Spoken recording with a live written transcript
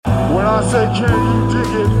I say, can you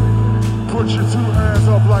dig it? Put your two hands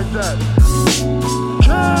up like that.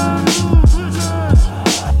 Can you dig it?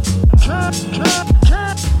 Can.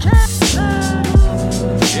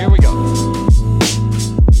 Here we go.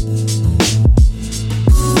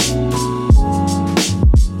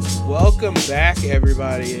 Welcome back,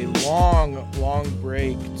 everybody. A long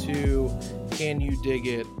break to Can You Dig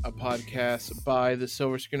It, a podcast by the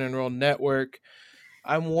Silver Screen and Roll Network.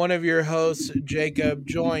 I'm one of your hosts, Jacob,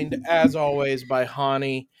 joined as always by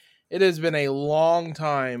Hani. It has been a long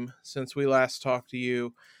time since we last talked to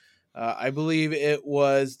you. I believe it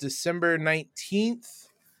was December 19th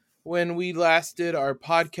when we last did our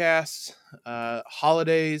podcast.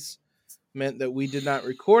 Holidays meant that we did not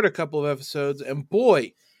record a couple of episodes, and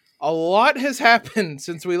boy, a lot has happened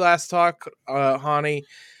since we last talked, Hani.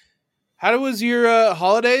 How was your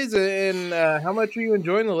holidays, and how much are you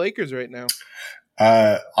enjoying the Lakers right now?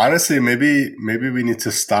 Honestly, maybe we need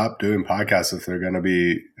to stop doing podcasts if they're going to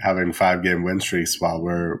be having 5-game win streaks while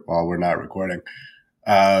we're not recording.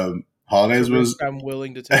 Holidays was I'm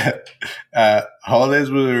willing to take.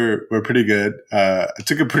 Holidays were pretty good. I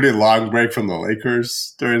took a pretty long break from the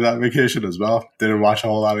Lakers during that vacation as well. Didn't watch a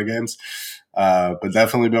whole lot of games, but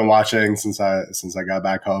definitely been watching since I got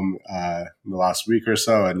back home in the last week or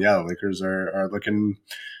so. And yeah, the Lakers are looking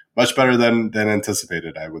much better than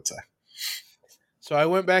anticipated, I would say. So I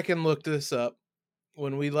went back and looked this up.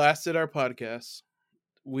 When we last did our podcast,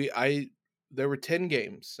 there were 10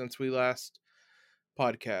 games since we last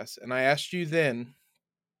podcast, and I asked you then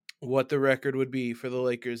what the record would be for the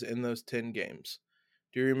Lakers in those 10 games.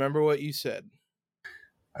 Do you remember what you said?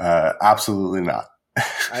 Absolutely not.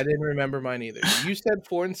 I didn't remember mine either. You said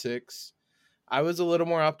 4-6. I was a little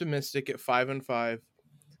more optimistic at 5-5.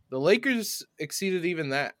 The Lakers exceeded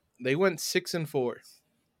even that. They went 6-4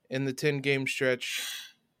 in the 10-game stretch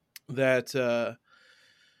that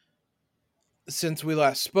since we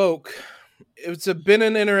last spoke. It's been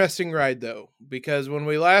an interesting ride, though, because when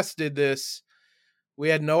we last did this, we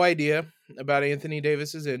had no idea about Anthony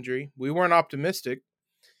Davis's injury. We weren't optimistic,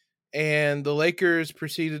 and the Lakers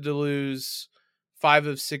proceeded to lose 5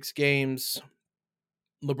 of 6 games.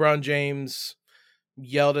 LeBron James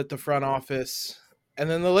yelled at the front office, and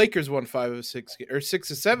then the Lakers won 5 of 6, or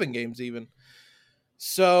 6 of 7 games even.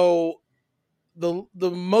 So the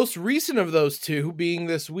most recent of those two being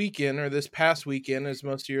this weekend, or this past weekend, as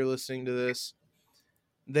most of you are listening to this,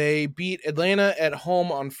 they beat Atlanta at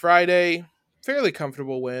home on Friday, fairly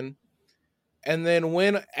comfortable win, and then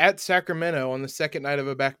win at Sacramento on the second night of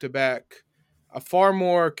a back-to-back, a far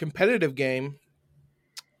more competitive game.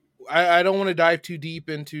 I don't want to dive too deep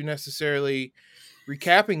into necessarily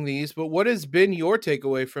recapping these, but what has been your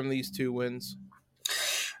takeaway from these two wins?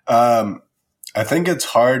 I think it's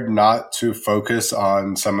hard not to focus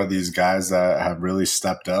on some of these guys that have really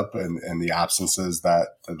stepped up and the absences that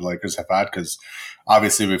the Lakers have had, because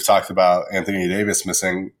obviously we've talked about Anthony Davis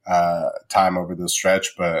missing time over the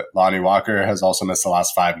stretch, but Lonnie Walker has also missed the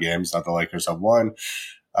last 5 games that the Lakers have won.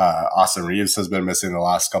 Austin Reeves has been missing the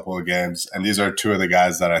last couple of games, and these are two of the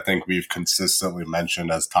guys that I think we've consistently mentioned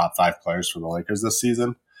as top 5 players for the Lakers this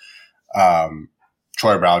season.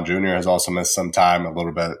 Troy Brown Jr. has also missed some time, a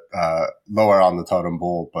little bit lower on the totem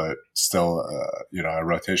pole, but still, a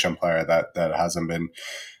rotation player that hasn't been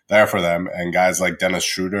there for them. And guys like Dennis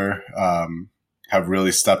Schroeder have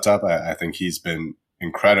really stepped up. I think he's been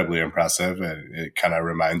incredibly impressive. It kind of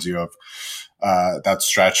reminds you of that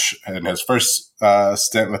stretch in his first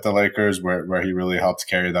stint with the Lakers, where he really helped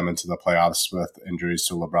carry them into the playoffs with injuries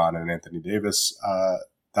to LeBron and Anthony Davis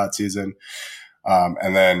that season.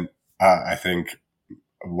 And then I think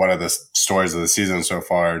one of the stories of the season so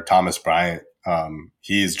far, Thomas Bryant,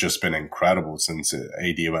 he's just been incredible since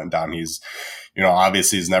AD went down. He's,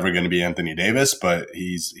 obviously he's never going to be Anthony Davis, but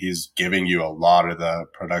he's giving you a lot of the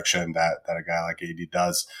production that a guy like AD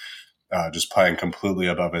does, just playing completely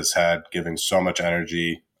above his head, giving so much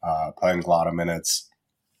energy, playing a lot of minutes.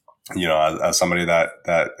 As somebody that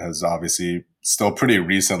has obviously still pretty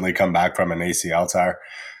recently come back from an ACL tear.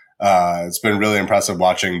 It's been really impressive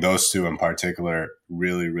watching those two in particular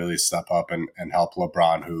really, really step up and help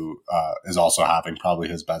LeBron, who is also having probably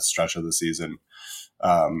his best stretch of the season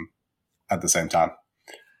at the same time.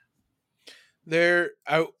 We're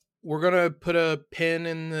going to put a pin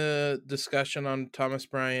in the discussion on Thomas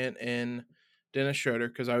Bryant and Dennis Schroeder,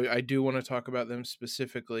 because I do want to talk about them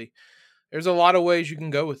specifically. There's a lot of ways you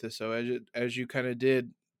can go with this, though, as you kind of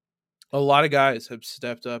did. A lot of guys have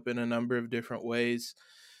stepped up in a number of different ways.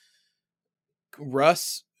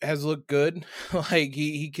 Russ has looked good. Like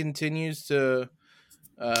he continues to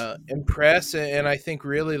impress, and I think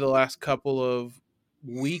really the last couple of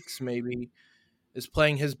weeks maybe is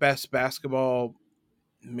playing his best basketball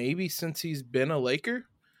maybe since he's been a Laker.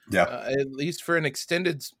 Yeah. At least for an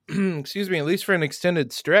extended at least for an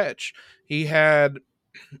extended stretch. He had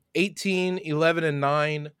 18, 11, and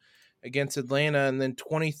 9 against Atlanta, and then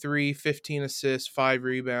 23, 15 assists, 5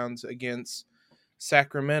 rebounds against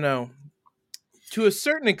Sacramento. To a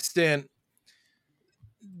certain extent,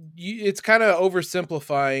 it's kind of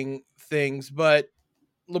oversimplifying things, but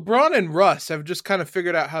LeBron and Russ have just kind of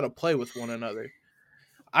figured out how to play with one another.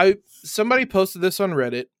 Somebody posted this on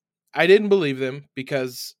Reddit. I didn't believe them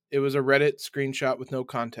because it was a Reddit screenshot with no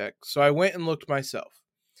context. So I went and looked myself.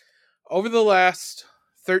 Over the last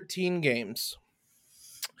 13 games,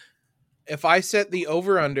 if I set the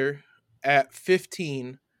over-under at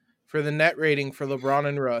 15 for the net rating for LeBron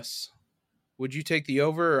and Russ, would you take the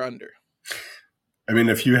over or under? I mean,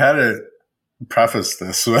 if you had to preface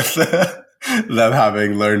this with them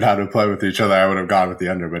having learned how to play with each other, I would have gone with the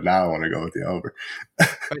under, but now I want to go with the over.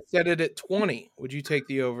 If I set it at 20, would you take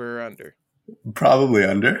the over or under? Probably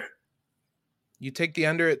under. You take the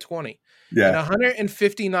under at 20. Yeah. In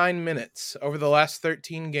 159 minutes over the last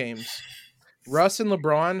 13 games, Russ and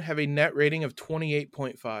LeBron have a net rating of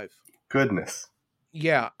 28.5. Goodness.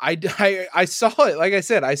 Yeah, I saw it. Like I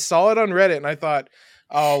said, I saw it on Reddit, and I thought,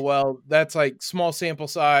 oh, well, that's like small sample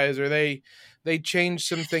size, or they changed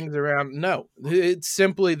some things around. No, it's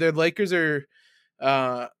simply the Lakers are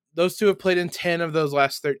those two have played in 10 of those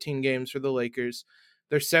last 13 games for the Lakers.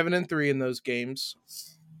 They're 7-3 in those games.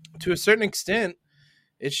 To a certain extent,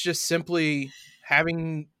 it's just simply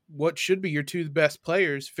having what should be your two best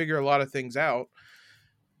players figure a lot of things out.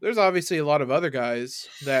 There's obviously a lot of other guys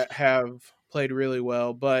that have played really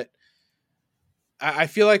well, but I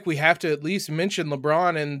feel like we have to at least mention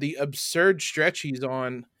LeBron and the absurd stretch he's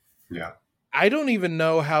on. Yeah. I don't even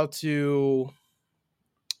know how to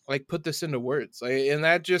like put this into words. And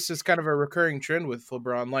that just is kind of a recurring trend with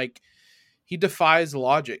LeBron. Like, he defies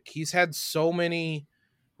logic. He's had so many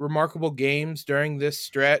remarkable games during this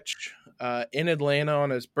stretch in Atlanta on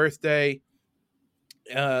his birthday,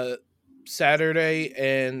 Saturday,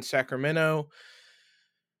 and Sacramento.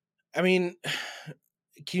 I mean,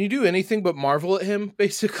 can you do anything but marvel at him,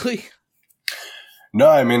 basically? No,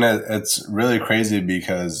 I mean, it's really crazy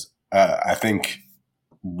because I think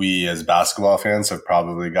we as basketball fans have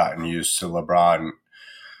probably gotten used to LeBron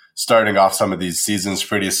starting off some of these seasons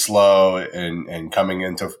pretty slow and coming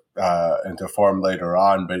into form later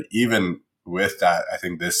on. But even with that, I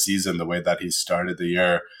think this season, the way that he started the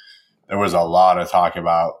year, there was a lot of talk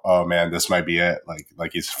about, oh man, this might be it.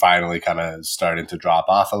 Like he's finally kind of starting to drop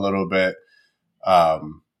off a little bit.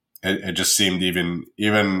 It just seemed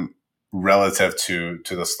even relative to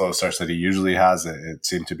the slow starts that he usually has, it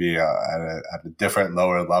seemed to be at a different,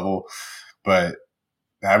 lower level. But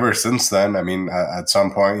ever since then, I mean, at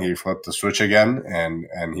some point he flipped the switch again,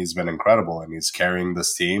 and he's been incredible, and he's carrying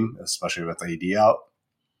this team, especially with AD out.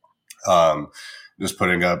 Just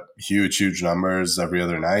putting up huge numbers every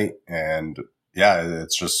other night, and yeah,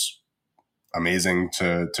 it's just amazing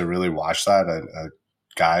to really watch that. A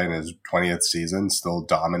guy in his 20th season still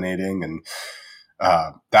dominating, and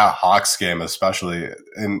that Hawks game especially,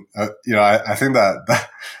 and I think that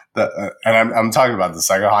and I'm talking about the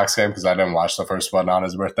second Hawks game because I didn't watch the first one on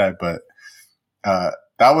his birthday, but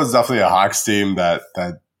that was definitely a Hawks team that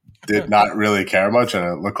did not really care much, and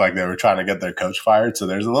it looked like they were trying to get their coach fired. So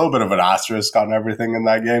there's a little bit of an asterisk on everything in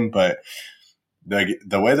that game, but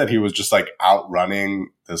the way that he was just like outrunning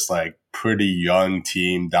this like pretty young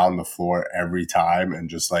team down the floor every time and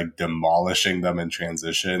just like demolishing them in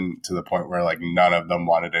transition to the point where like none of them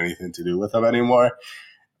wanted anything to do with him anymore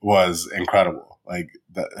was incredible. Like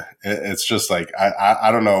it's just like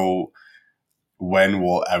I don't know when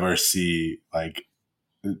we'll ever see like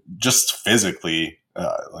just physically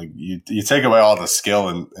like you take away all the skill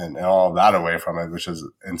and all of that away from it, which is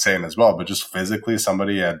insane as well. But just physically,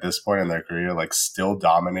 somebody at this point in their career, like still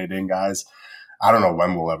dominating guys, I don't know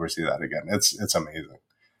when we'll ever see that again. It's amazing.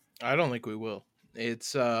 I don't think we will.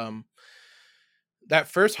 It's that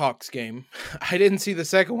first Hawks game. I didn't see the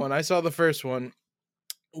second one. I saw the first one.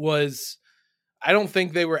 I don't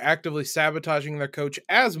think they were actively sabotaging their coach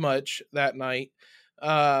as much that night.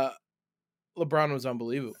 LeBron was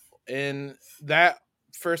unbelievable. And that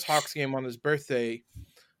first Hawks game on his birthday,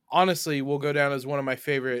 honestly, will go down as one of my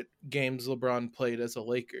favorite games LeBron played as a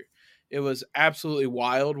Laker. It was absolutely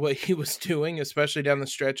wild what he was doing, especially down the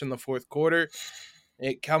stretch in the fourth quarter.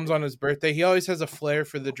 It comes on his birthday. He always has a flair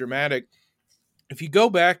for the dramatic. If you go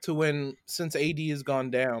back to since AD has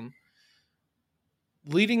gone down,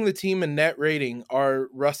 leading the team in net rating are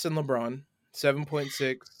Russ and LeBron,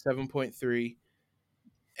 7.6, 7.3.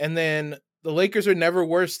 And then the Lakers are never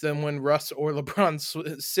worse than when Russ or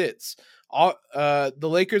LeBron sits. The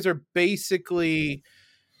Lakers are basically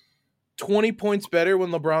 20 points better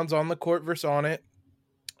when LeBron's on the court versus on it,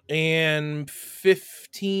 and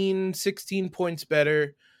 15, 16 points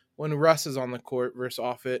better when Russ is on the court versus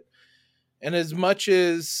off it. And as much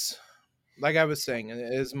as, like I was saying,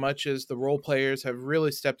 as much as the role players have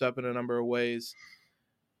really stepped up in a number of ways,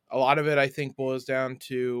 a lot of it, I think, boils down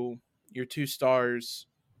to your two stars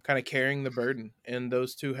kind of carrying the burden. And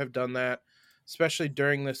those two have done that, especially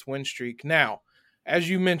during this win streak. Now, as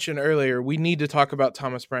you mentioned earlier, we need to talk about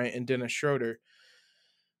Thomas Bryant and Dennis Schroeder.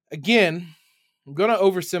 Again, I'm going to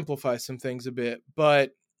oversimplify some things a bit,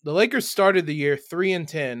 but the Lakers started the year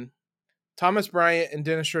 3-10. Thomas Bryant and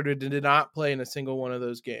Dennis Schroeder did not play in a single one of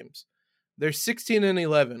those games. They're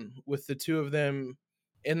 16-11 with the two of them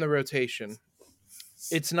in the rotation.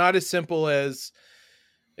 It's not as simple as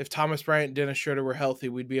if Thomas Bryant and Dennis Schroeder were healthy,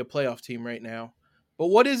 we'd be a playoff team right now. But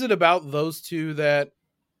what is it about those two that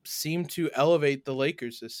seem to elevate the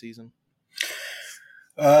Lakers this season?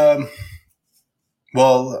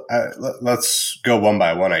 Well, let's go one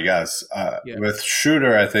by one, I guess. With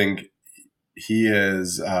Schroeder, I think he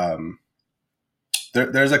is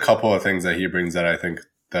there's a couple of things that he brings that I think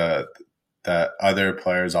that other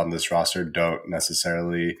players on this roster don't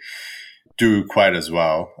necessarily do quite as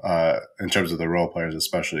well in terms of the role players,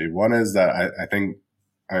 especially. One is that I think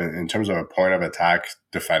in terms of a point of attack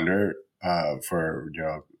defender for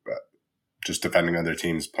just defending other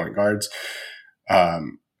teams' point guards,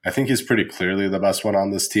 I think he's pretty clearly the best one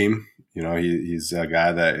on this team. He's a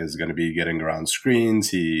guy that is going to be getting around screens.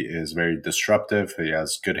 He is very disruptive. He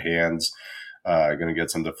has good hands, going to get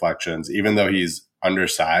some deflections. Even though he's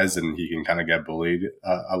undersized and he can kind of get bullied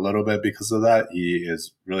a little bit because of that, he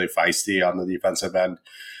is really feisty on the defensive end.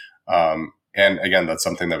 And again, that's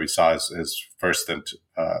something that we saw his first stint.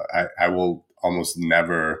 I will almost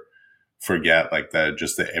never forget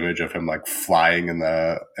the image of him flying in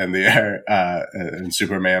the air in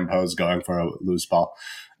Superman pose going for a loose ball.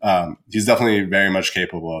 He's definitely very much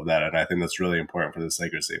capable of that, and I think that's really important for this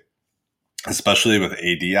Lakers team, especially with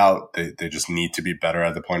AD out. They just need to be better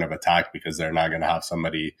at the point of attack because they're not going to have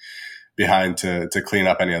somebody behind to clean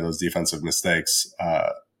up any of those defensive mistakes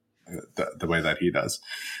the way that he does.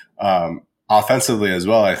 Offensively as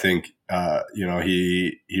well, I think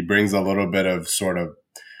he brings a little bit of sort of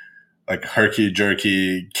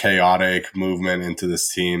herky-jerky, chaotic movement into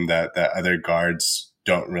this team that other guards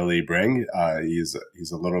don't really bring. He's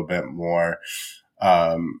a little bit more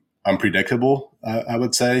unpredictable, I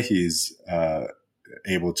would say. He's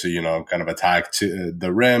able to, kind of attack to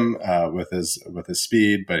the rim with his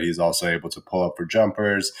speed, but he's also able to pull up for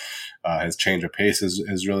jumpers. His change of pace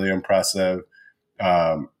is really impressive.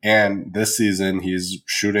 And this season, he's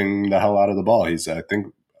shooting the hell out of the ball. He's, I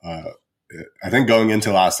think going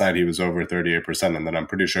into last night, he was over 38%, and then I'm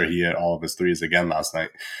pretty sure he hit all of his threes again last night.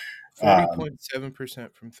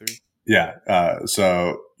 40.7% from three. Yeah.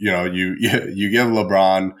 So, you give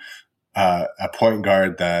LeBron a point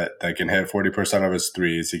guard that can hit 40% of his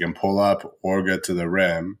threes. He can pull up or get to the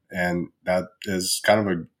rim, and that is kind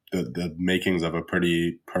of the makings of a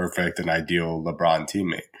pretty perfect and ideal LeBron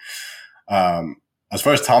teammate. As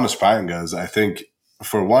far as Thomas Bryant goes, I think,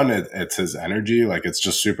 for one, it's his energy. It's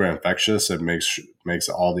just super infectious. It makes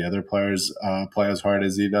all the other players play as hard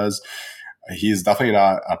as he does. He's definitely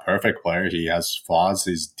not a perfect player. He has flaws.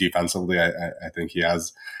 He's defensively, I think he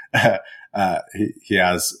has he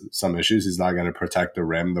has some issues. He's not going to protect the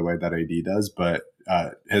rim the way that AD does, but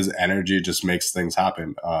his energy just makes things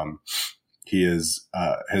happen. He is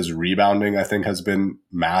his rebounding, I think, has been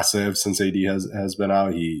massive since AD has been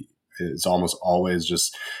out. He is almost always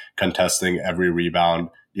just contesting every rebound.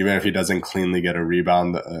 Even if he doesn't cleanly get a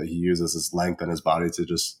rebound, he uses his length and his body to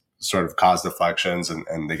just sort of cause deflections,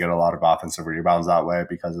 and they get a lot of offensive rebounds that way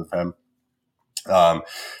because of him.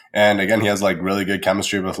 And again, he has really good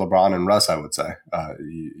chemistry with LeBron and Russ, I would say.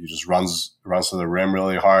 He just runs to the rim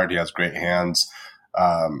really hard. He has great hands.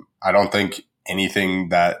 I don't think anything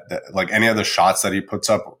that any of the shots that he puts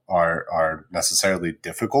up are necessarily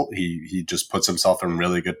difficult. He just puts himself in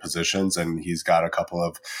really good positions, and he's got a couple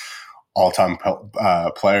of all-time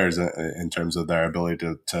players in terms of their ability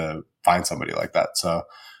to find somebody like that. So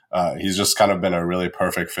he's just kind of been a really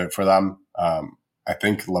perfect fit for them. I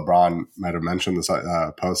think LeBron might have mentioned this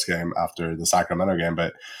post game after the Sacramento game,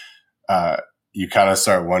 but you kind of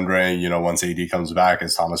start wondering, once AD comes back,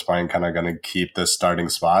 is Thomas Bryant kind of going to keep this starting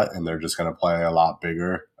spot, and they're just going to play a lot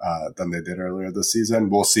bigger than they did earlier this season?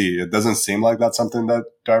 We'll see. It doesn't seem like that's something that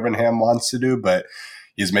Darvin Ham wants to do, but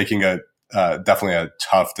he's making definitely a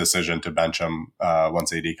tough decision to bench him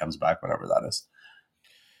once AD comes back, whenever that is.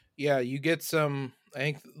 Yeah, you get some. I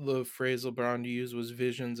think the phrase LeBron used was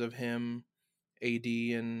visions of him, AD,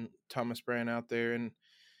 and Thomas Bryant out there, and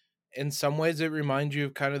in some ways, it reminds you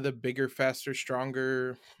of kind of the bigger, faster,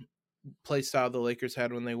 stronger play style the Lakers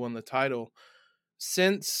had when they won the title.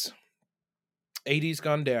 Since AD's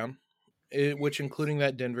gone down, which including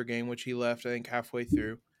that Denver game, which he left, I think, halfway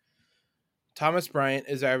through, Thomas Bryant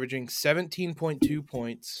is averaging 17.2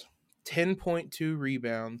 points, 10.2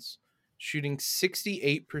 rebounds, shooting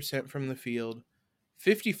 68% from the field,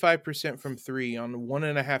 55% from three on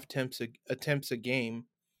 1.5 attempts a game.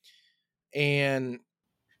 And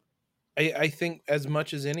I think as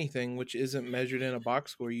much as anything, which isn't measured in a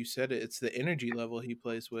box score, you said it, it's the energy level he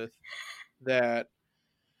plays with that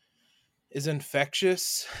is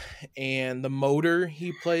infectious, and the motor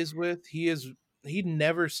he plays with, he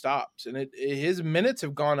never stops, and his minutes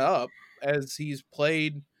have gone up as he's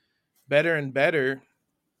played better and better.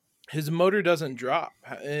 His motor doesn't drop.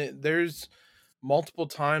 There's multiple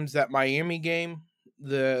times that Miami game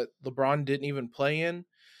that LeBron didn't even play in.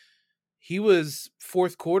 He was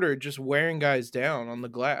fourth quarter just wearing guys down on the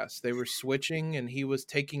glass. They were switching, and he was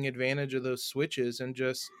taking advantage of those switches, and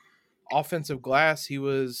just offensive glass, he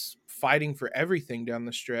was fighting for everything down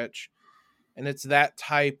the stretch. And it's that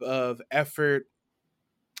type of effort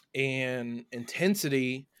and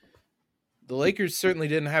intensity. The Lakers certainly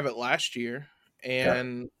didn't have it last year.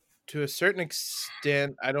 And to a certain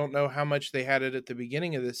extent, I don't know how much they had it at the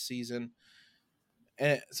beginning of this season.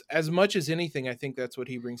 And as much as anything, I think that's what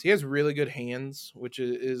he brings. He has really good hands, which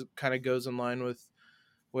is kind of goes in line with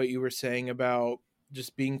what you were saying about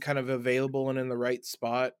just being kind of available and in the right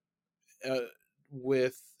spot.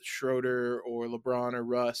 With Schroeder or LeBron or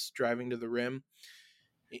Russ driving to the rim.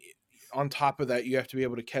 On top of that, you have to be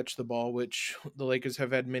able to catch the ball, which the Lakers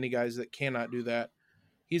have had many guys that cannot do that.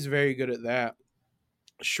 He's very good at that.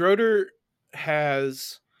 Schroeder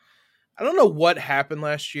has, I don't know what happened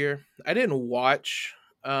last year. I didn't watch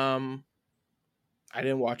him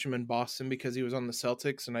in Boston because he was on the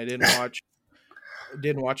Celtics, and I didn't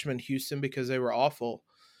watch him in Houston because they were awful.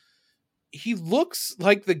 He looks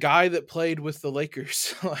like the guy that played with the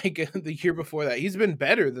Lakers like the year before that. He's been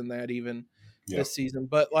better than that even this season.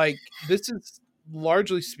 But like, this is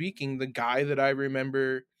largely speaking the guy that I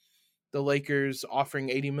remember the Lakers offering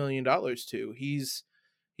 $80 million to. He's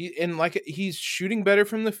shooting better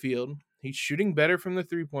from the field. He's shooting better from the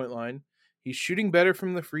 3-point line. He's shooting better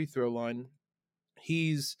from the free throw line.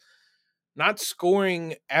 He's not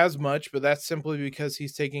scoring as much, but that's simply because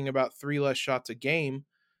he's taking about 3 less shots a game.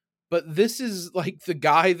 But this is like the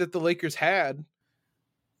guy that the Lakers had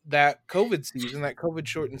that COVID season, that COVID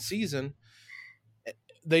shortened season.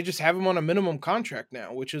 They just have him on a minimum contract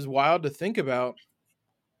now, which is wild to think about.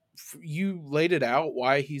 You laid it out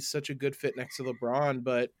why he's such a good fit next to LeBron,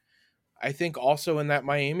 but I think also in that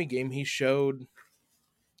Miami game, he showed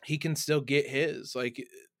he can still get his. Like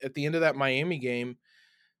at the end of that Miami game,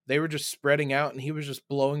 they were just spreading out and he was just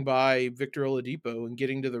blowing by Victor Oladipo and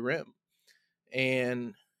getting to the rim.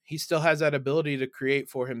 And he still has that ability to create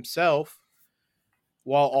for himself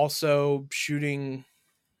while also shooting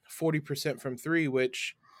 40% from three,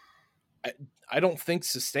 which I don't think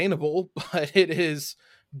sustainable, but it is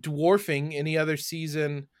dwarfing any other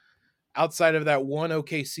season outside of that one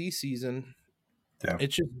OKC season. Yeah.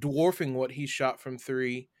 It's just dwarfing what he shot from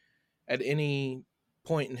three at any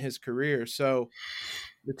point in his career. So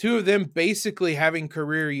the two of them basically having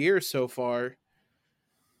career years so far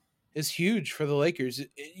is huge for the Lakers.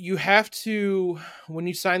 You have to, when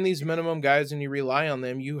you sign these minimum guys and you rely on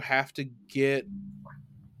them, you have to get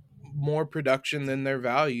more production than their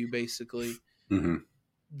value, basically.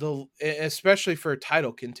 Mm-hmm. Especially for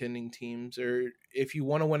title contending teams, or if you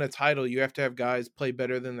want to win a title, you have to have guys play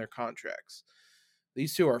better than their contracts.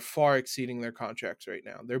 These two are far exceeding their contracts right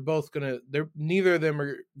now. Neither of them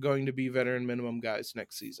are going to be veteran minimum guys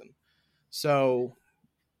next season. So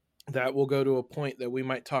that will go to a point that we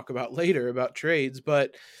might talk about later about trades.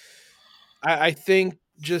 But I think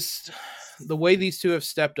just the way these two have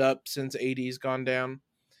stepped up since AD's gone down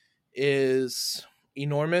is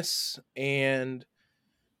enormous and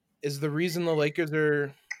is the reason the Lakers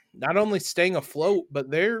are not only staying afloat,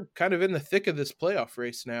 but they're kind of in the thick of this playoff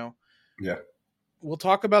race now. Yeah. We'll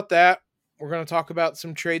talk about that. We're going to talk about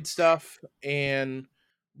some trade stuff and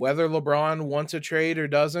whether LeBron wants a trade or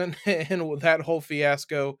doesn't, and that whole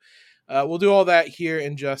fiasco. We'll do all that here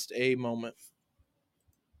in just a moment.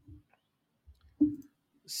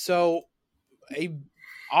 So, a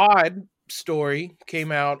odd story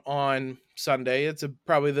came out on Sunday. It's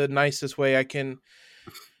probably the nicest way I can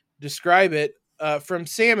describe it, from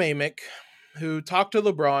Sam Amick, who talked to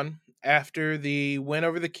LeBron after the win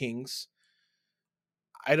over the Kings.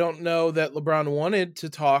 I don't know that LeBron wanted to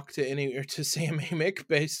talk to Sam Amick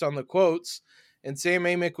based on the quotes, and Sam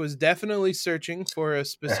Amick was definitely searching for a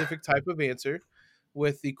specific type of answer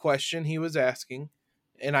with the question he was asking.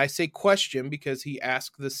 And I say question because he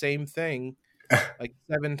asked the same thing like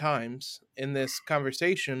 7 times in this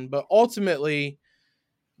conversation, but ultimately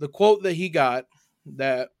the quote that he got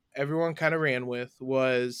that everyone kind of ran with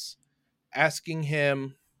was asking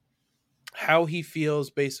him how he feels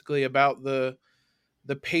basically about the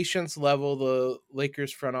patience level the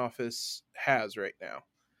Lakers front office has right now.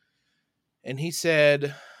 And he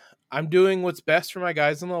said, "I'm doing what's best for my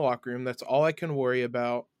guys in the locker room. That's all I can worry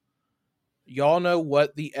about. Y'all know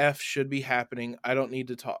what the F should be happening. I don't need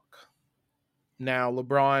to talk." Now,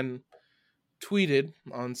 LeBron tweeted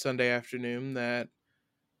on Sunday afternoon that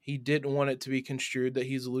he didn't want it to be construed that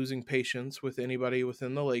he's losing patience with anybody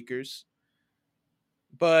within the Lakers.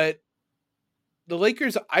 But the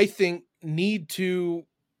Lakers, I think, need to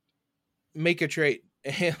make a trade.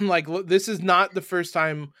 And like, this is not the first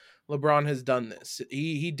time LeBron has done this.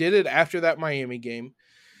 He did it after that Miami game.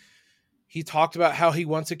 He talked about how he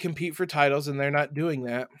wants to compete for titles and they're not doing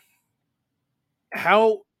that.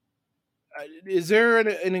 How is there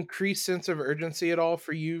an increased sense of urgency at all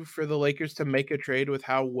for you for the Lakers to make a trade with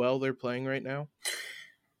how well they're playing right now?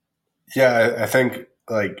 Yeah, I think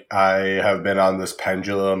like I have been on this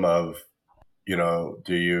pendulum of,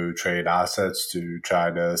 do you trade assets to try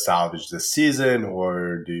to salvage this season,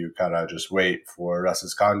 or do you kind of just wait for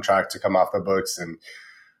Russ's contract to come off the books and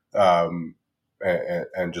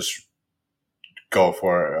just go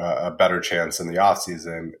for a better chance in the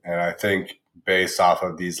offseason? And I think based off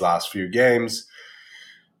of these last few games,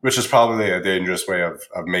 which is probably a dangerous way of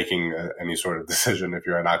making any sort of decision if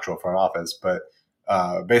you're an actual front office, but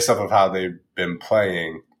based off of how they've been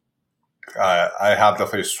playing, I have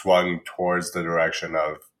definitely swung towards the direction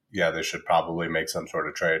of, they should probably make some sort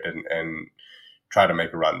of trade and try to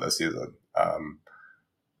make a run this season.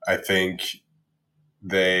 I think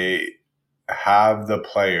they have the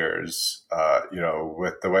players,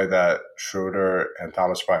 with the way that Schroeder and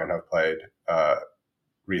Thomas Bryant have played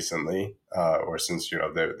recently, or since,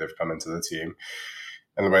 they've come into the team,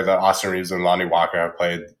 and the way that Austin Reeves and Lonnie Walker have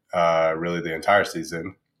played really the entire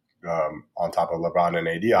season, on top of LeBron and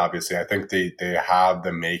AD, obviously, I think they have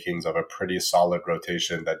the makings of a pretty solid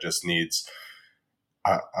rotation that just needs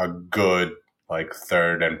a good like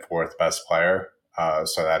third and fourth best player,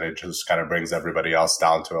 so that it just kind of brings everybody else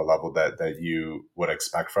down to a level that you would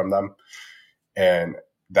expect from them. And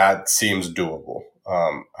that seems doable.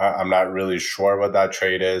 I'm not really sure what that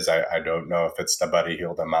trade is. I don't know if it's the Buddy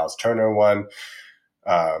Hield and Miles Turner one.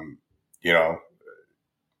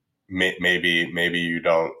 Maybe you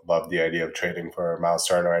don't love the idea of trading for Miles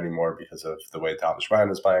Turner anymore because of the way Thomas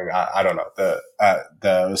Bryant is playing. I don't know.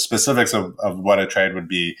 The specifics of what a trade would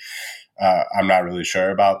be, I'm not really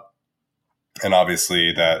sure about. And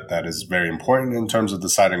obviously that is very important in terms of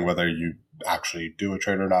deciding whether you actually do a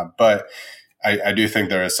trade or not. But I do think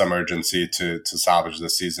there is some urgency to salvage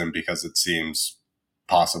this season because it seems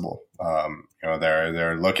possible.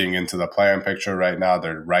 They're looking into the play-in picture right now.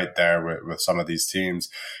 They're right there with some of these teams,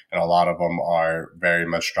 and a lot of them are very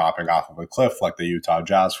much dropping off of a cliff, like the Utah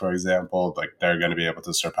Jazz, for example. Like they're going to be able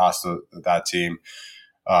to surpass that team.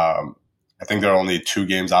 I think they're only 2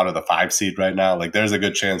 games out of the 5 seed right now. Like there's a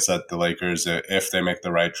good chance that the Lakers, if they make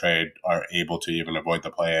the right trade, are able to even avoid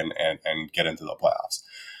the play-in and get into the playoffs.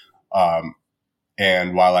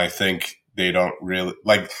 And while I think they don't really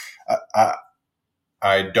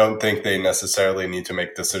I don't think they necessarily need to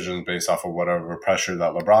make decisions based off of whatever pressure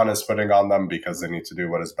that LeBron is putting on them, because they need to do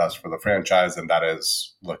what is best for the franchise. And that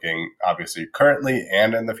is looking obviously currently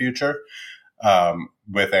and in the future,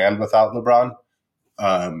 with and without LeBron.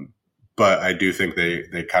 But I do think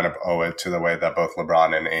they kind of owe it to the way that both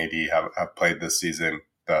LeBron and AD have played this season.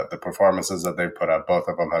 The performances that they've put up, both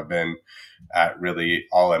of them have been at really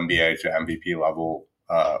all NBA to MVP level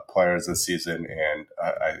players this season, and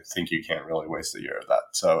I think you can't really waste a year of that.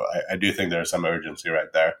 So I do think there's some urgency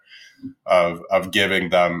right there of giving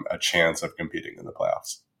them a chance of competing in the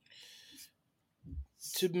playoffs.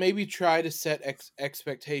 To maybe try to set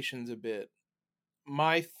expectations a bit,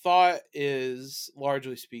 my thought is,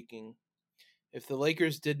 largely speaking, if the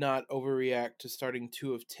Lakers did not overreact to starting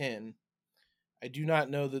 2 of 10, I do not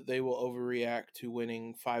know that they will overreact to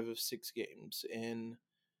winning 5 of 6 games in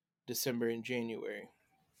December and January.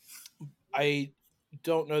 I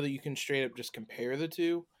don't know that you can straight up just compare the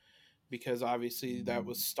two, because obviously that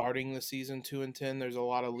was starting the season 2 and 10. There's a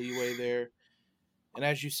lot of leeway there. And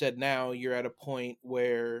as you said, now you're at a point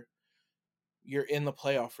where you're in the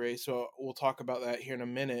playoff race. So we'll talk about that here in a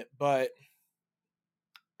minute. But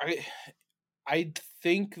I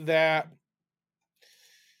think that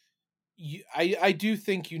I do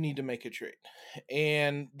think you need to make a trade,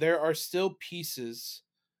 and there are still pieces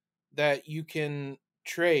that you can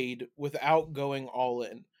trade without going all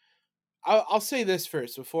in. I'll say this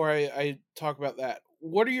first before I talk about that.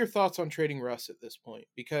 What are your thoughts on trading Russ at this point?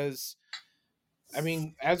 Because, I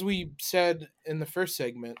mean, as we said in the first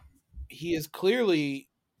segment, he is clearly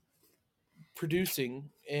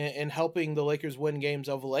producing and helping the Lakers win games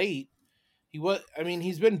of late.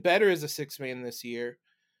 He's been better as a six man this year.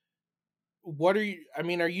 Are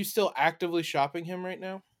you still actively shopping him right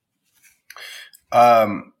now?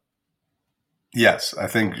 Yes, I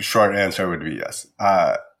think short answer would be yes.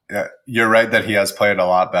 Yeah, you're right that he has played a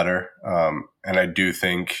lot better. And I do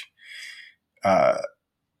think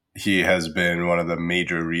he has been one of the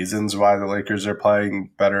major reasons why the Lakers are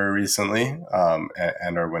playing better recently,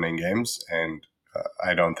 and are winning games. And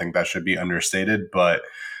I don't think that should be understated, but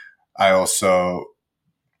I also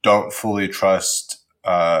don't fully trust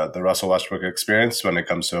the Russell Westbrook experience when it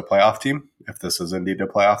comes to a playoff team. If this is indeed a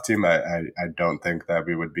playoff team, I don't think that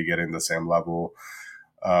we would be getting the same level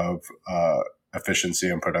of efficiency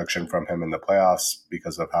and production from him in the playoffs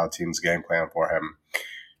because of how teams game plan for him.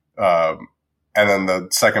 And then the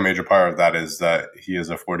second major part of that is that he is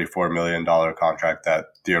a $44 million contract that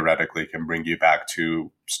theoretically can bring you back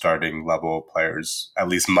to starting level players, at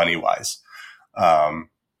least money wise.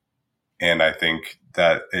 And I think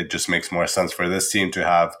that it just makes more sense for this team to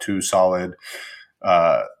have two solid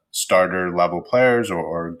starter level players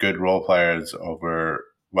or good role players over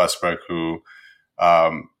Westbrook, who,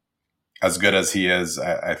 as good as he is,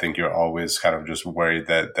 I think you're always kind of just worried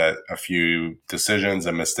that a few decisions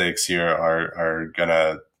and mistakes here are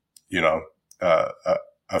gonna,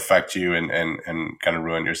 affect you and kind of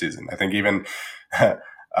ruin your season. I think even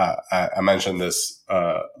I mentioned this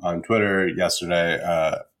on Twitter yesterday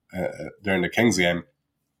during the Kings game.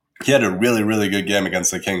 He had a really, really good game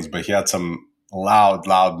against the Kings, but he had some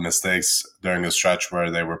loud mistakes during a stretch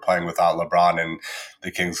where they were playing without LeBron, and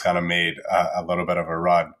the Kings kind of made a little bit of a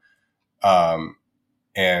run.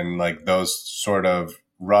 And like those sort of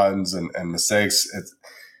runs and mistakes,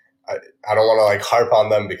 I don't want to like harp on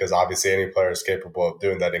them because obviously any player is capable of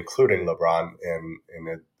doing that, including LeBron.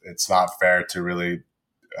 And it's not fair to really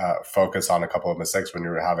focus on a couple of mistakes when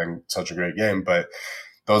you're having such a great game. But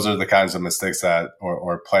those are the kinds of mistakes that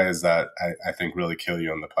or plays that I think really kill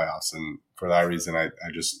you in the playoffs. And for that reason, I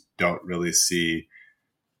just don't really see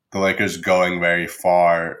the Lakers going very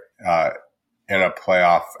far in a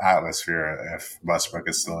playoff atmosphere if Westbrook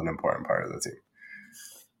is still an important part of the team.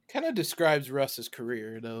 Kind of describes Russ's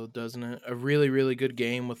career, though, doesn't it? A really, really good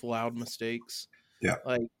game with loud mistakes. Yeah.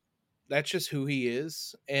 Like, that's just who he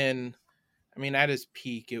is. And, I mean, at his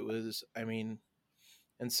peak, it was, in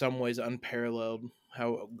some ways unparalleled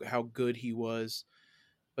how good he was.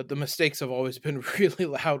 But the mistakes have always been really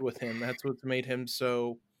loud with him. That's what's made him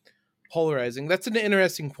so polarizing. That's an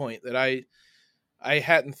interesting point that I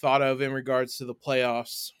hadn't thought of in regards to the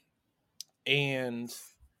playoffs. And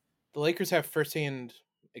the Lakers have firsthand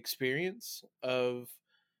experience of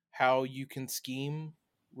how you can scheme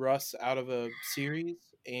Russ out of a series.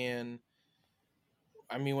 And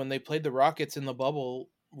I mean, when they played the Rockets in the bubble,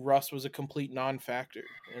 Russ was a complete non-factor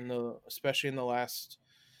especially in the last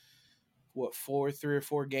 3 or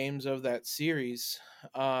 4 games of that series.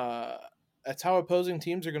 That's how opposing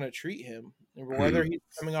teams are going to treat him, whether he's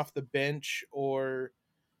coming off the bench or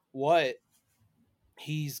what.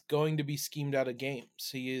 He's going to be schemed out of games.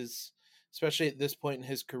 He is, especially at this point in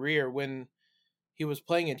his career. When he was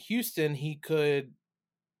playing in Houston, he could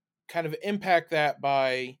kind of impact that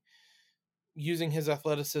by using his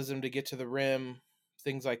athleticism to get to the rim,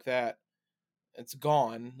 things like that. It's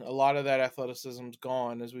gone. A lot of that athleticism's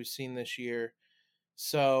gone, as we've seen this year.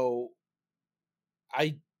 So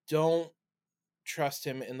I don't trust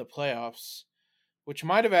him in the playoffs, which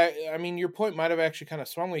might have, your point might have actually kind of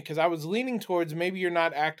swung me, because I was leaning towards maybe you're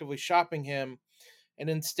not actively shopping him, and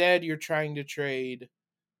instead you're trying to trade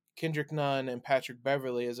Kendrick Nunn and Patrick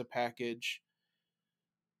Beverley as a package.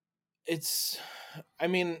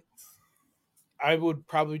 I would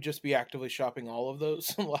probably just be actively shopping all of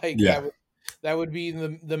those. That would be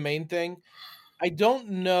the main thing. I don't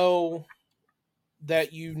know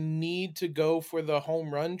that you need to go for the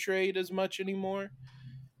home run trade as much anymore.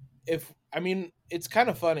 It's kind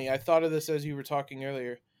of funny. I thought of this as you were talking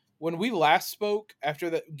earlier. When we last spoke, after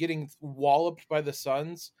that getting walloped by the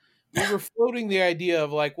Suns, we were floating the idea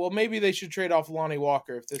of like, well, maybe they should trade off Lonnie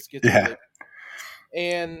Walker if this gets big.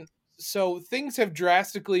 And so things have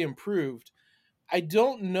drastically improved. I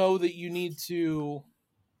don't know that you need to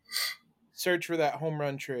search for that home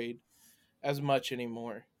run trade as much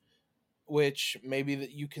anymore. which maybe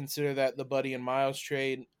that you consider that the Buddy and Miles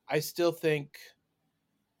trade. I still think,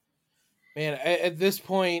 man, at this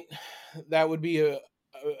point, that would be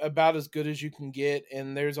about as good as you can get,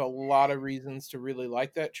 and there's a lot of reasons to really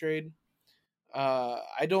like that trade.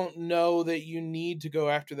 I don't know that you need to go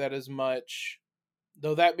after that as much.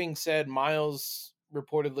 Though that being said, Miles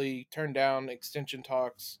reportedly turned down extension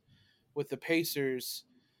talks with the Pacers.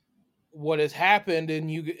 What has happened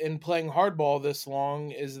in playing hardball this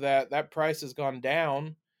long is that price has gone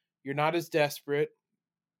down. You're not as desperate.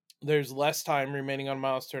 There's less time remaining on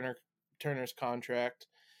Miles Turner's contract,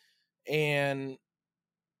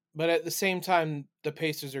 but at the same time, the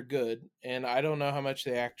Pacers are good, and I don't know how much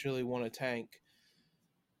they actually want to tank.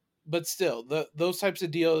 But still, those types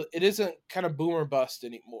of deals, it isn't kind of boom or bust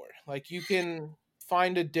anymore. Like, you can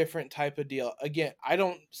find a different type of deal. Again, I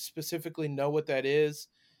don't specifically know what that is.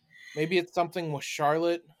 Maybe it's something with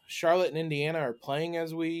Charlotte. Charlotte and Indiana are playing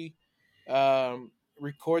as we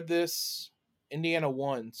record this. Indiana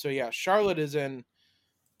won. So, yeah, Charlotte is in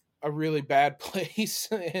a really bad place,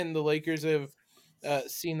 and the Lakers have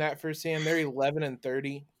seen that firsthand. They're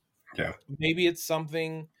 11-30. Yeah. Maybe it's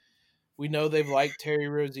something. We know they've liked Terry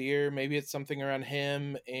Rozier. Maybe it's something around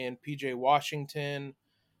him and PJ Washington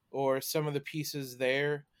or some of the pieces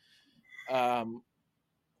there.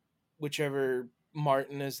 Whichever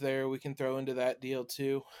Martin is there, we can throw into that deal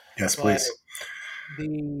too. Yes, but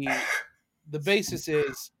please. The basis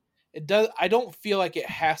is I don't feel like it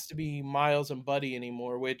has to be Miles and Buddy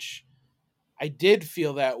anymore, which I did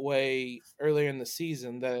feel that way earlier in the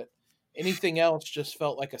season, that anything else just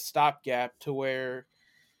felt like a stopgap to where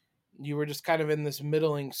you were just kind of in this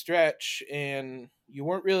middling stretch and you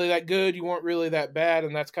weren't really that good, you weren't really that bad,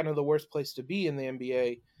 and that's kind of the worst place to be in the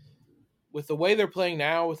NBA. With the way they're playing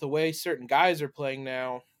now, with the way certain guys are playing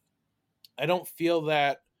now, I don't feel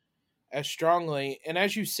that as strongly. And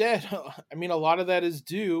as you said, I mean, a lot of that is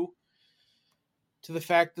due to the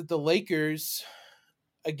fact that the Lakers,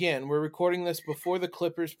 again, we're recording this before the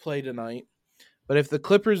Clippers play tonight, but if the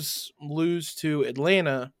Clippers lose to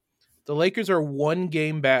Atlanta, the Lakers are 1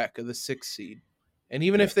 game back of the 6th seed. And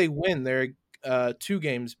even if they win, they're 2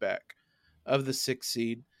 games back of the 6th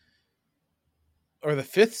seed. Or the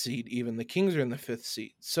 5th seed even. The Kings are in the 5th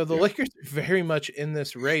seed. So the Lakers are very much in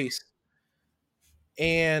this race.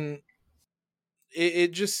 And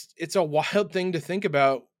it's a wild thing to think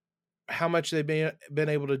about how much they've been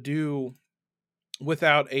able to do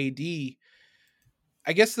without AD.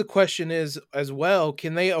 I guess the question is as well,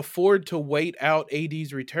 can they afford to wait out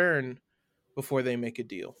AD's return before they make a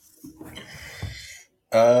deal?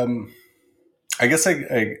 I guess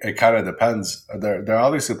it kind of depends. They're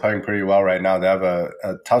obviously playing pretty well right now. They have a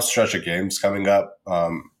tough stretch of games coming up.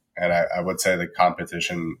 And I would say the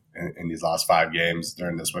competition in these last 5 games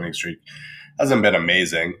during this winning streak hasn't been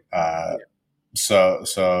amazing.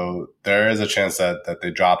 So there is a chance that they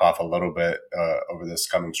drop off a little bit over this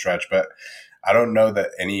coming stretch. But I don't know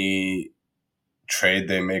that any trade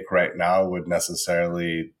they make right now would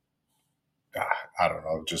necessarily, I don't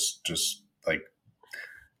know, just like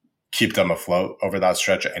keep them afloat over that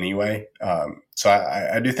stretch anyway. So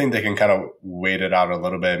I do think they can kind of wait it out a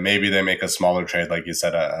little bit. Maybe they make a smaller trade, like you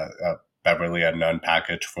said, a Beverly a Nunn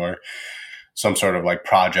package for some sort of like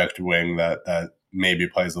project wing that maybe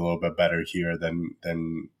plays a little bit better here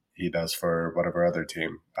than he does for whatever other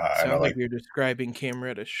team. Sounds like you're describing Cam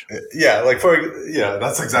Reddish. Yeah, like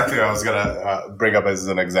that's exactly what I was gonna bring up as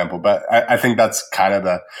an example. But I think that's kind of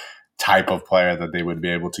the type of player that they would be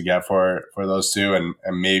able to get for those two, and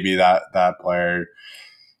maybe that player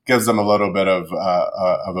gives them a little bit of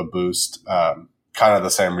a boost. Kind of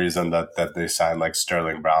the same reason that they signed like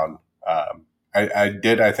Sterling Brown.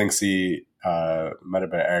 I think see might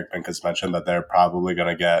have been Eric Pincus mentioned that they're probably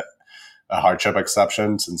going to get a hardship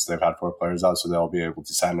exception since they've had 4 players out, so they'll be able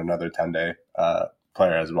to sign another 10-day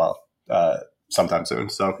player as well sometime soon.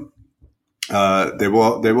 So they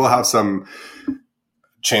will have some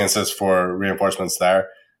chances for reinforcements there.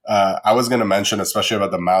 I was going to mention, especially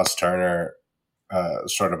about the Miles Turner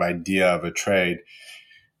sort of idea of a trade.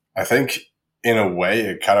 I think in a way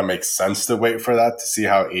it kind of makes sense to wait for that to see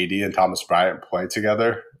how AD and Thomas Bryant play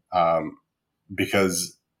together,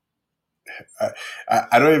 because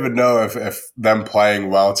I don't even know if them playing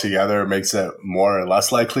well together makes it more or less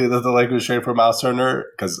likely that the Lakers trade for Miles Turner.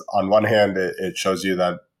 Because on one hand, it shows you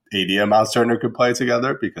that AD and Miles Turner could play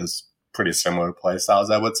together because pretty similar play styles,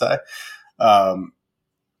 I would say.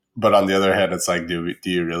 But on the other hand, it's like, do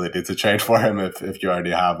you really need to trade for him if you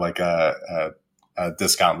already have like a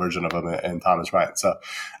discount version of him in Thomas Bryant? So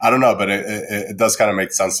I don't know, but it does kind of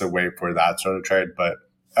make sense to wait for that sort of trade. But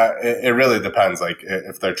it really depends. Like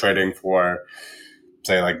if they're trading for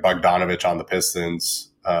say like Bogdanovich on the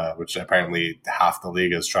Pistons, which apparently half the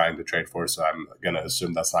league is trying to trade for. So I'm going to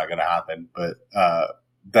assume that's not going to happen. But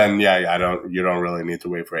then, yeah, you don't really need to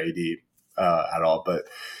wait for AD at all. But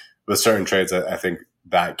with certain trades, I think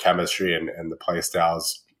that chemistry and the play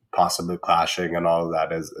styles possibly clashing and all of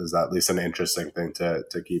that is at least an interesting thing to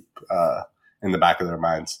keep in the back of their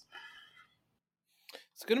minds.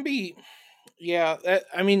 It's going to be, yeah,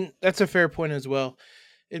 that's a fair point as well.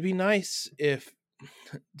 It'd be nice if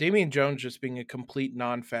Damian Jones just being a complete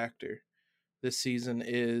non-factor this season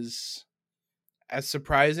is as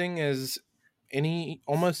surprising as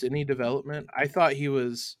almost any development. I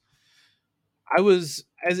was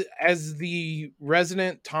as the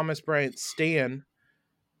resident Thomas Bryant stan,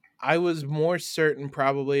 I was more certain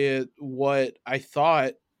probably at what I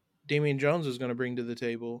thought Damian Jones was going to bring to the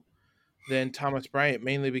table than Thomas Bryant,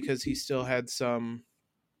 mainly because he still had some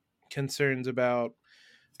concerns about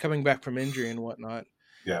coming back from injury and whatnot.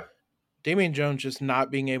 Yeah. Damian Jones just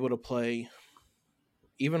not being able to play,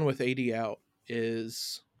 even with AD out,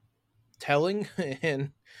 is telling.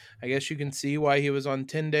 And I guess you can see why he was on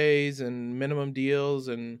 10 days and minimum deals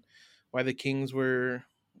and why the Kings were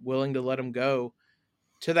willing to let him go.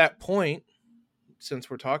 To that point,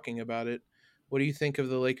 since we're talking about it, what do you think of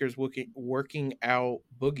the Lakers working out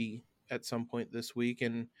Boogie at some point this week?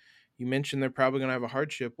 And you mentioned they're probably going to have a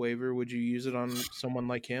hardship waiver. Would you use it on someone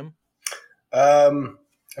like him? I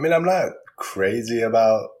mean, I'm not crazy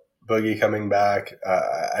about Boogie coming back.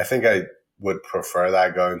 I think I would prefer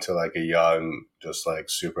that going to like a young, just like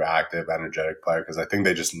super active, energetic player, because I think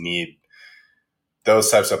they just need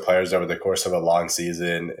those types of players over the course of a long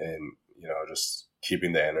season and, you know, just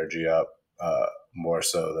keeping the energy up more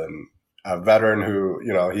so than a veteran who,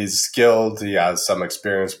 you know, he's skilled. He has some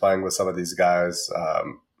experience playing with some of these guys.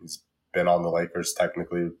 He's been on the Lakers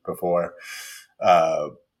technically before.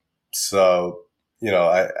 So, you know,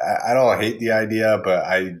 I don't hate the idea, but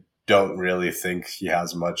I don't really think he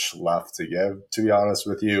has much left to give, to be honest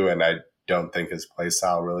with you. And I don't think his play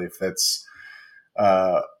style really fits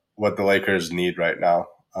what the Lakers need right now,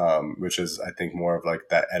 which is, I think, more of like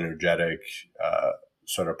that energetic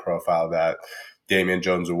sort of profile that Damian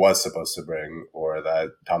Jones was supposed to bring, or that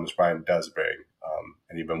Thomas Bryant does bring,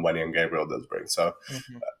 and even Wenyen Gabriel does bring. So,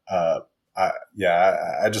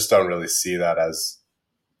 I just don't really see that as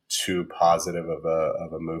too positive of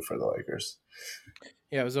a move for the Lakers.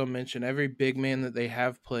 Yeah, as I mentioned, every big man that they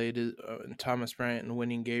have played is Thomas Bryant and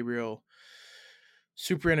Wenyen Gabriel,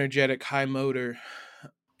 super energetic, high motor,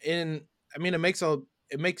 and I mean it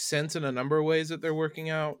makes sense in a number of ways that they're working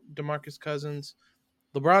out DeMarcus Cousins.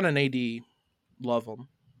 LeBron and AD love him,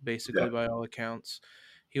 basically, by all accounts.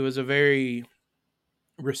 He was a very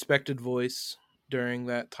respected voice during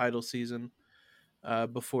that title season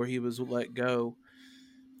before he was let go.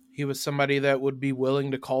 He was somebody that would be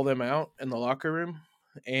willing to call them out in the locker room.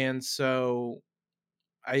 And so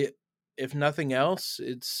if nothing else,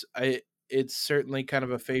 it's certainly kind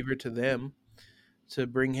of a favor to them to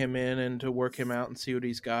bring him in and to work him out and see what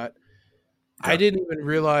he's got. I didn't even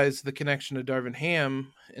realize the connection to Darvin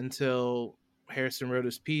Ham until Harrison wrote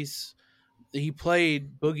his piece.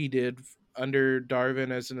 Boogie did under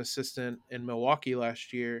Darvin as an assistant in Milwaukee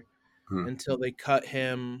last year until they cut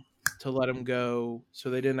him to let him go, so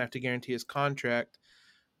they didn't have to guarantee his contract.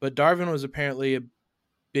 But Darvin was apparently a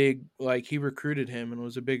big, like, he recruited him and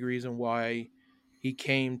was a big reason why he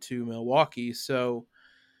came to Milwaukee. So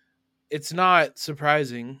it's not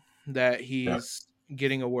surprising that he's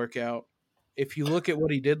getting a workout. If you look at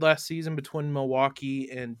what he did last season between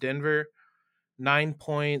Milwaukee and Denver, 9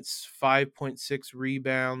 points, 5.6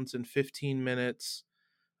 rebounds in 15 minutes,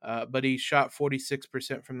 but he shot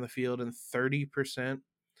 46% from the field and 30%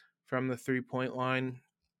 from the three-point line.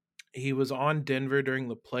 He was on Denver during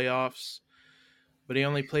the playoffs, but he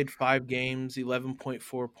only played 5 games,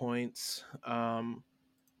 11.4 points. I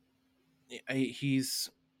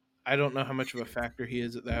don't know how much of a factor he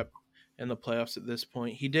is at that in the playoffs at this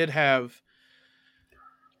point. He did have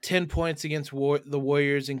 10 points against the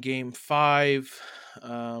Warriors in Game 5,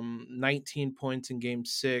 19 points in Game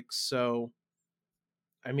 6. So,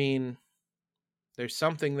 I mean, there's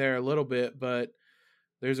something there a little bit, but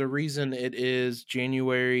there's a reason it is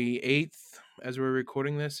January 8th as we're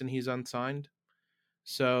recording this and he's unsigned.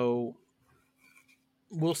 So,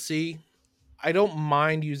 we'll see. I don't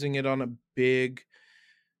mind using it on a big...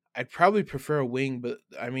 I'd probably prefer a wing, but,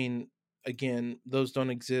 I mean, again, those don't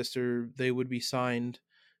exist or they would be signed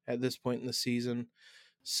at this point in the season.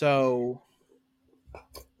 So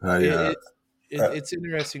it's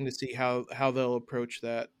interesting to see how they'll approach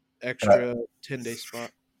that extra 10-day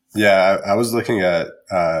spot. Yeah, I was looking at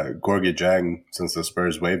Gorgui Dieng since the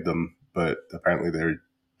Spurs waived him. but apparently they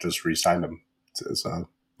just re-signed him. So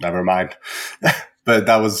never mind. But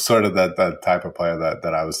that was sort of that type of player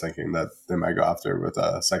that I was thinking that they might go after with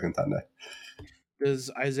a second Sunday.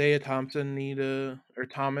 Does Isaiah Thomas need a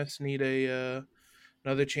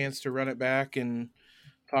another chance to run it back and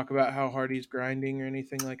talk about how hard he's grinding or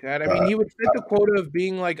anything like that? I mean, he would fit the quota of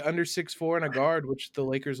being like under 6'4" and a guard, which the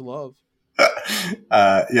Lakers love.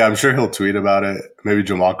 Yeah, I'm sure he'll tweet about it. Maybe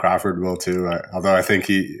Jamal Crawford will too. Although I think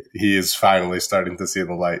he is finally starting to see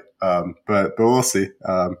the light. But we'll see.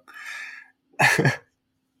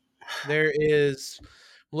 There is,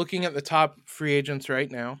 looking at the top free agents right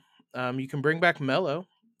now, you can bring back Melo.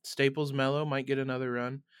 Staples Melo might get another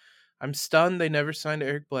run. I'm stunned they never signed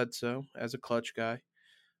Eric Bledsoe as a clutch guy.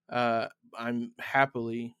 I'm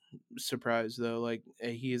happily surprised though. Like,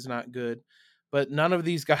 he is not good, but none of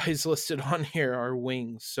these guys listed on here are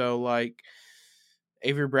wings. So like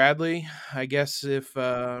Avery Bradley, I guess if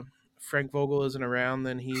Frank Vogel isn't around,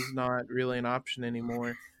 then he's not really an option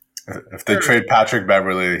anymore. If they trade Patrick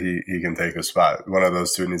Beverly, he can take a spot. One of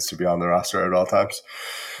those two needs to be on the roster at all times.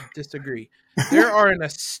 Disagree. There are an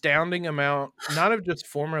astounding amount, not of just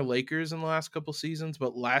former Lakers in the last couple seasons,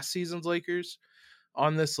 but last season's Lakers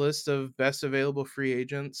on this list of best available free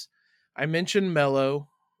agents. I mentioned Melo,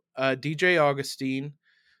 DJ Augustine,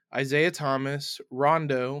 Isaiah Thomas,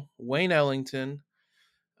 Rondo, Wayne Ellington,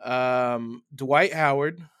 Dwight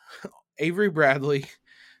Howard, Avery Bradley.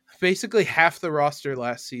 Basically half the roster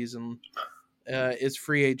last season is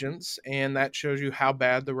free agents, and that shows you how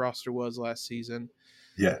bad the roster was last season.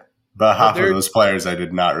 Yeah, but half of those players I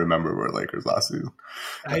did not remember were Lakers last season.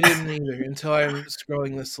 I didn't either until I'm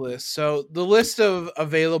scrolling this list. So the list of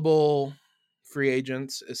available free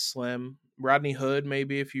agents is slim. Rodney Hood,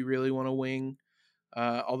 maybe, if you really want to wing,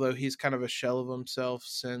 although he's kind of a shell of himself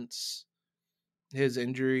since his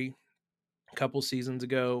injury a couple seasons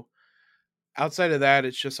ago. Outside of that,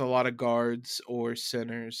 it's just a lot of guards or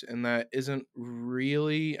centers, and that isn't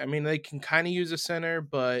really, I mean, they can kind of use a center,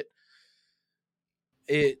 but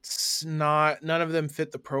it's not, none of them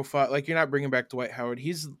fit the profile. Like, you're not bringing back Dwight Howard.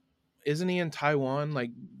 Isn't he in Taiwan,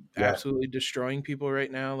 like, absolutely destroying people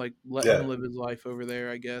right now? Like, let him live his life over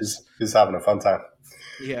there, I guess. He's having a fun time.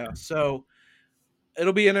 Yeah, so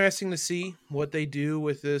it'll be interesting to see what they do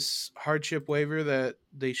with this hardship waiver that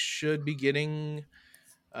they should be getting,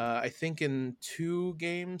 I think, in 2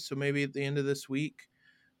 games, so maybe at the end of this week.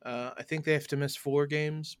 I think they have to miss 4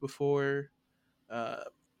 games before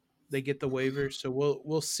they get the waiver, so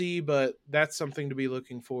we'll see, but that's something to be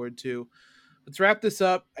looking forward to. Let's wrap this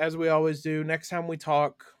up as we always do. Next time we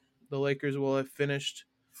talk, the Lakers will have finished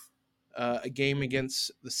a game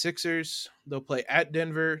against the Sixers. They'll play at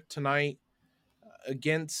Denver tonight,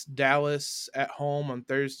 against Dallas at home on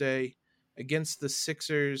Thursday, against the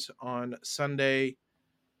Sixers on Sunday.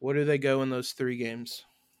 What do they go in those 3 games?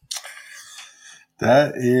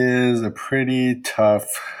 That is a pretty tough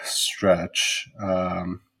stretch.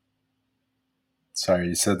 Sorry,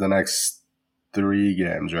 you said the next 3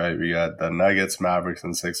 games, right? We got the Nuggets, Mavericks,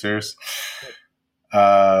 and Sixers.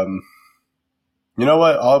 You know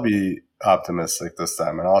what? I'll be optimistic this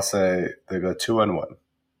time, and I'll say they go 2-1.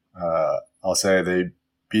 I'll say they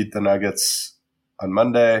beat the Nuggets on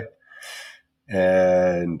Monday,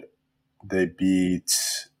 and they beat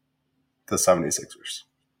the 76ers.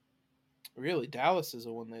 Really? Dallas is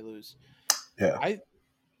the one they lose. Yeah.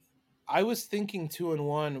 I was thinking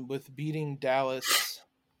 2-1 with beating Dallas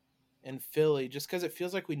and Philly, just because it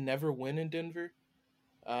feels like we never win in Denver.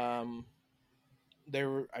 There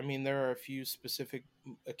are a few specific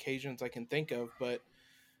occasions I can think of, but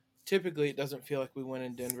typically it doesn't feel like we win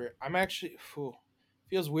in Denver. I'm actually,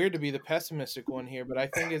 feels weird to be the pessimistic one here, but I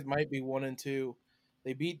think it might be 1-2.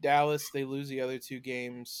 They beat Dallas, they lose the other 2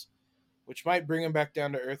 games, which might bring them back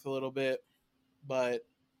down to earth a little bit, but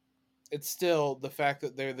it's still the fact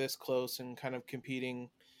that they're this close and kind of competing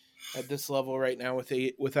at this level right now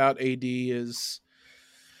without AD is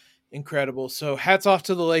incredible. So hats off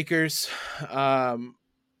to the Lakers.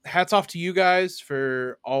 Hats off to you guys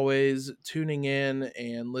for always tuning in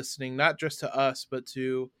and listening, not just to us, but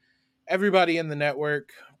to everybody in the network.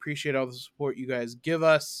 Appreciate all the support you guys give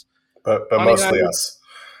us. But mostly us.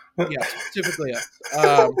 Yeah, specifically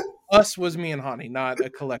us. Us was me and Hani, not a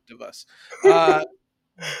collective us. Hani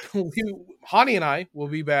and I will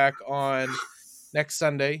be back on next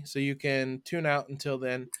Sunday, so you can tune out until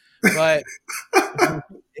then. But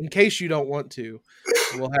in case you don't want to,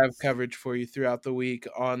 we'll have coverage for you throughout the week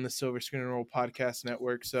on the Silver Screen and Roll Podcast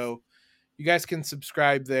Network. So you guys can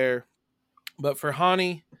subscribe there. But for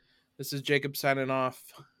Hani, this is Jacob signing off.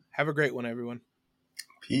 Have a great one, everyone.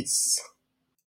 Peace.